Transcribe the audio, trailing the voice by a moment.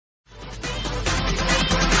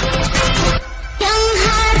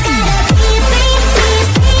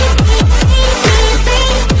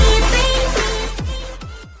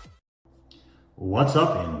What's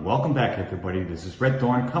up and welcome back everybody. This is Red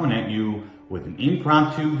Thorn coming at you with an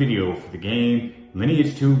impromptu video for the game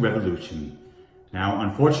Lineage 2 Revolution. Now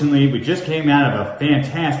unfortunately we just came out of a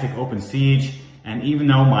fantastic open siege, and even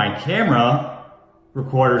though my camera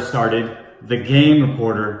recorder started, the game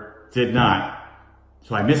recorder did not.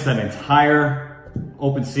 So I missed that entire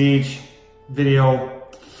open siege video.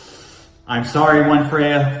 I'm sorry, One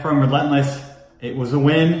Freya from Relentless. It was a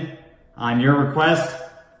win on your request,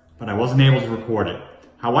 but I wasn't able to record it.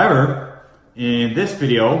 However, in this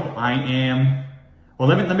video, well,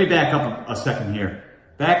 let me back up a second here.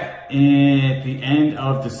 Back at the end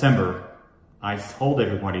of December, I told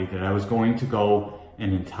everybody that I was going to go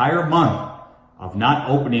an entire month of not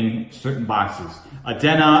opening certain boxes.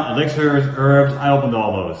 Adena, elixirs, herbs, I opened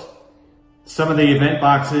all those. Some of the event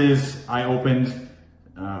boxes I opened,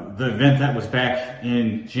 the event that was back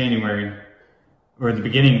in January, or the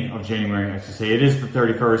beginning of January, I should say. It is the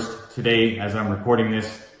 31st. Today, as I'm recording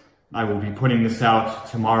this, I will be putting this out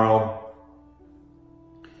tomorrow.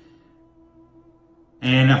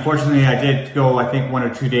 And unfortunately, I did go, I think, 1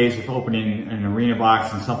 or 2 days with opening an arena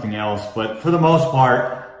box and something else. But for the most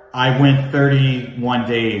part, I went 31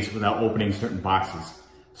 days without opening certain boxes.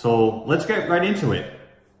 So let's get right into it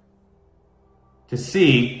to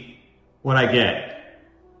see what I get.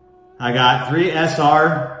 I got 3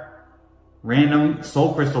 SR random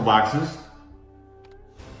soul crystal boxes,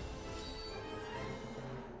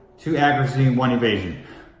 2 accuracy and 1 evasion.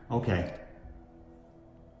 Okay.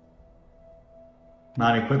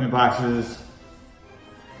 Mounted equipment boxes.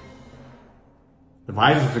 The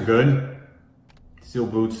visors are good. Steel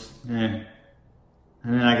boots. And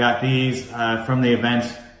then I got these from the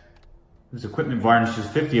event. There's equipment varnishes,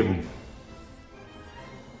 50 of them.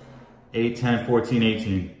 8, 10, 14,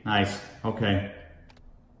 18. Nice. Okay.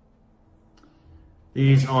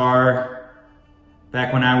 These are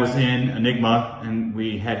back when I was in Enigma and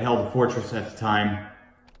we had held the fortress at the time.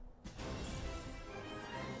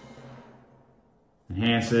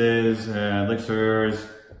 Enhances, elixirs,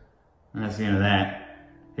 and that's the end of that.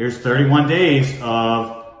 Here's 31 days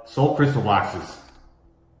of soul crystal boxes.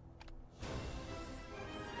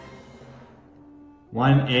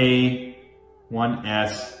 1A,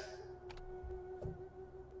 1S,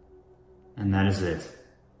 and that is it.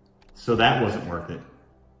 So that wasn't worth it.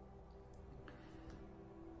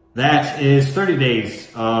 That is 30 days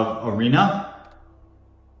of arena.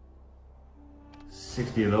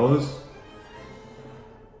 60 of those.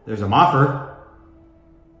 There's a Moffer.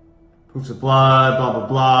 Proofs of blood, blah, blah,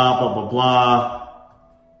 blah, blah, blah, blah.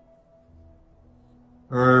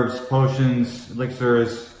 Herbs, potions,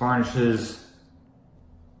 elixirs, varnishes.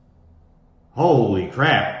 Holy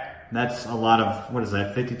crap. That's a lot of, what is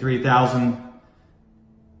that, 53,000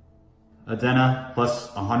 Adena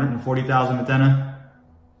plus 140,000 Adena.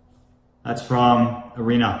 That's from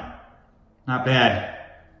Arena. Not bad.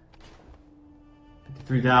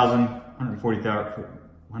 53,000,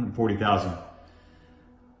 140,000.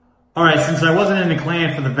 Alright, since I wasn't in the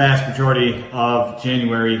clan for the vast majority of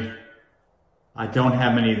January, I don't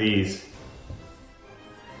have many of these.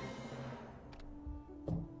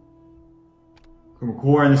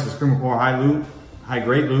 Core, and this is Core high loot, high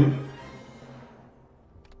grade loot.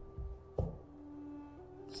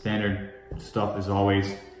 Standard stuff as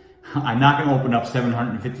always. I'm not going to open up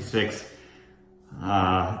 756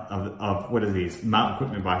 of what are these? Mountain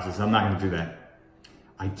equipment boxes. I'm not going to do that.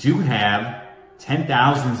 I do have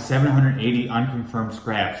 10,780 unconfirmed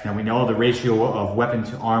scraps. Now we know the ratio of weapon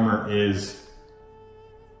to armor is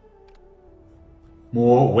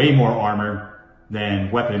way more armor than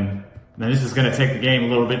weapon. Now this is going to take the game a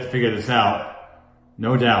little bit to figure this out.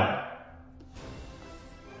 No doubt.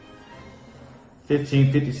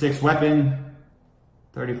 1556 weapon,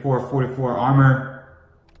 3444 armor,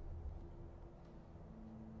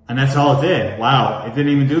 and that's all it did. Wow, it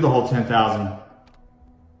didn't even do the whole 10,000.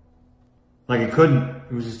 Like it couldn't,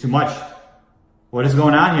 it was just too much. What is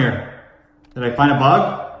going on here? Did I find a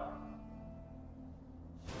bug?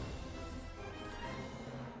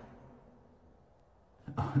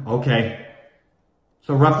 Okay,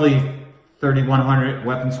 so roughly 3,100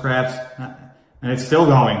 weapon scraps, and it's still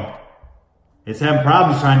going. It's having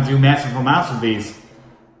problems trying to do massive amounts of these.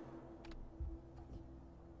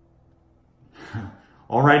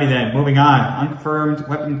 Alrighty then, moving on. Unconfirmed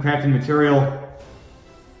weapon crafting material.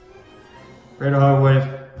 Red hardwood.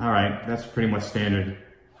 Alright, that's pretty much standard.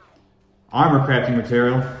 Armor crafting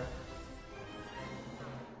material.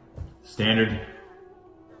 Standard.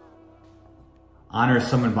 Honor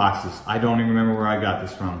summon boxes. I don't even remember where I got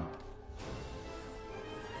this from.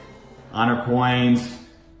 Honor coins.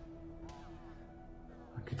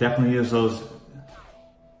 Could definitely use those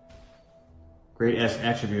Great S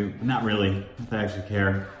attribute. Not really. If I actually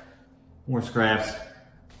care. More scraps.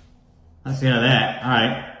 That's the end of that.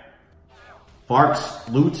 Alright.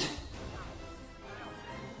 Farks, loot.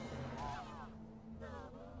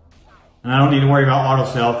 And I don't need to worry about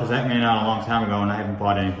auto sell because that ran out a long time ago and I haven't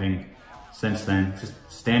bought anything since then. Just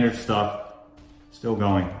standard stuff. Still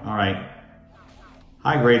going. Alright.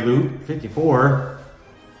 High grade loot. 54.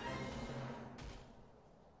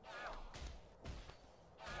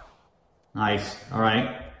 Nice.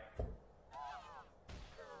 Alright.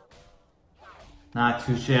 Not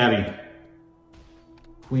too shabby.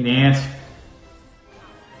 Queen Ant.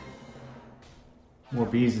 More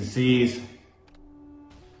B's and C's.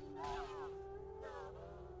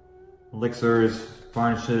 Elixirs,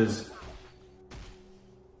 varnishes.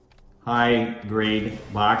 High grade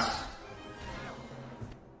box.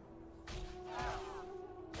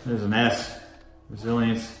 There's an S.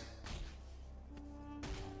 Resilience.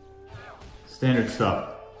 Standard stuff.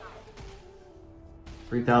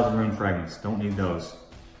 3,000 rune fragments. Don't need those.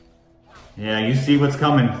 Yeah, you see what's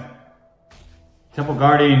coming. Temple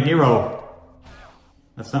Guardian Hero.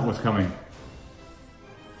 That's not what's coming.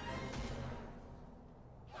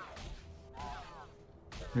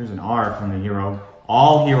 Here's an R from the hero.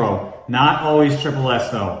 All hero. Not always triple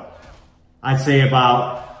S though. I'd say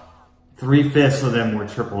about 3/5 of them were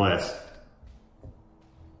triple S.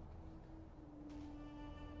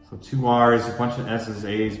 So 2 R's, a bunch of S's,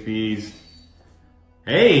 A's, B's.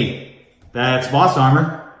 Hey! That's boss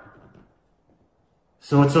armor.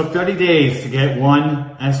 So it took 30 days to get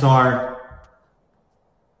one SR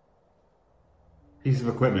piece of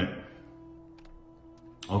equipment.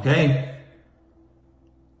 Okay.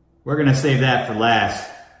 We're gonna save that for last.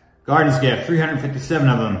 Garden's Gift, 357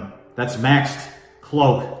 of them. That's maxed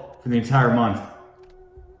cloak for the entire month.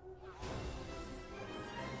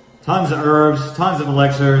 Tons of herbs, tons of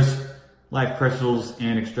elixirs, life crystals,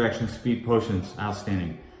 and extraction speed potions.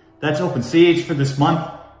 Outstanding. That's Open Siege for this month,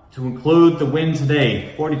 to include the win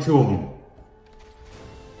today. 42 of them.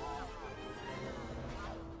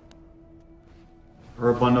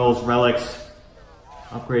 Herb bundles, relics,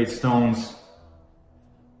 upgrade stones,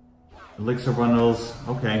 elixir bundles.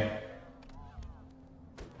 Okay.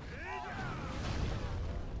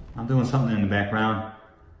 I'm doing something in the background.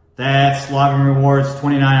 That's login rewards,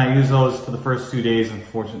 29. I use those for the first 2 days,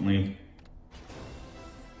 unfortunately.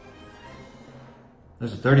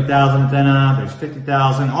 There's a 30,000 antenna, there's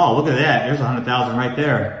 50,000. Oh, look at that. There's 100,000 right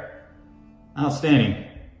there. Outstanding.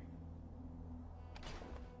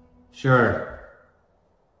 Sure.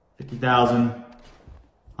 50,000,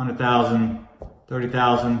 100,000,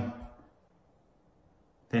 30,000.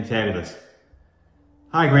 Fantabulous.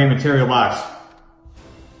 High grade material box.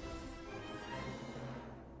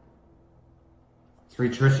 3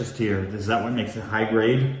 Trish's tier. Is that what makes it high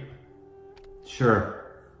grade? Sure.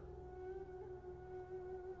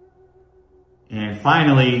 And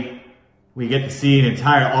finally, we get to see an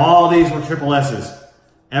entire, all these were triple S's.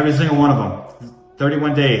 Every single one of them.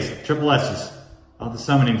 31 days, triple S's of the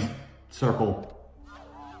summoning circle.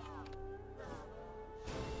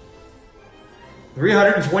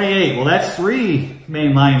 328, well that's 3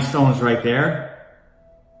 main lion stones right there.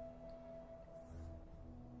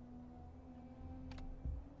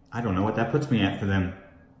 I don't know what that puts me at for them.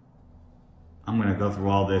 I'm gonna go through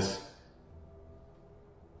all this.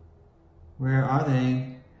 Where are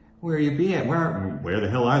they? Where you be at? Where the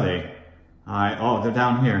hell are they? Oh, they're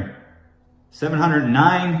down here.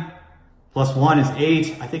 709 plus 1 is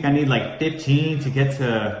 8. I think I need like 15 to get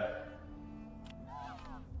to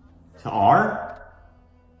R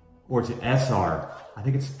or to SR. I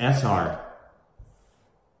think it's SR.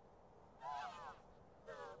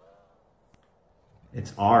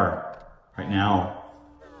 It's R right now.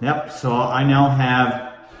 Yep, so I now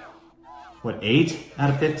have, what, 8 out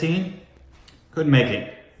of 15? Couldn't make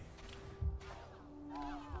it.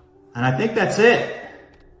 And I think that's it.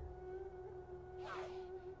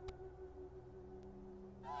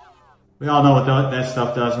 We all know what that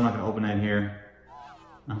stuff does. I'm not going to open that here.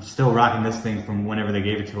 I'm still rocking this thing from whenever they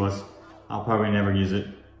gave it to us. I'll probably never use it.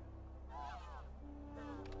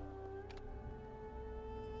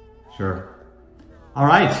 Sure.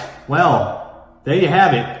 Alright, well, there you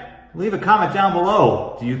have it. Leave a comment down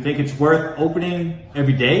below. Do you think it's worth opening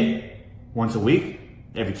every day? Once a week?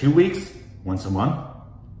 Every 2 weeks? Once a month?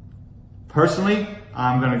 Personally,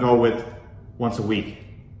 I'm going to go with once a week.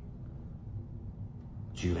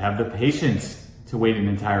 Do you have the patience to wait an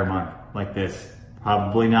entire month like this?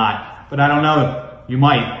 Probably not, but I don't know. You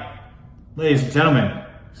might. Ladies and gentlemen,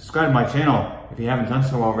 subscribe to my channel if you haven't done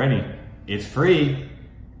so already. It's free.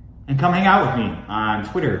 And come hang out with me on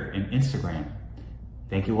Twitter and Instagram.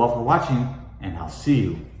 Thank you all for watching, and I'll see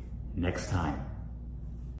you next time.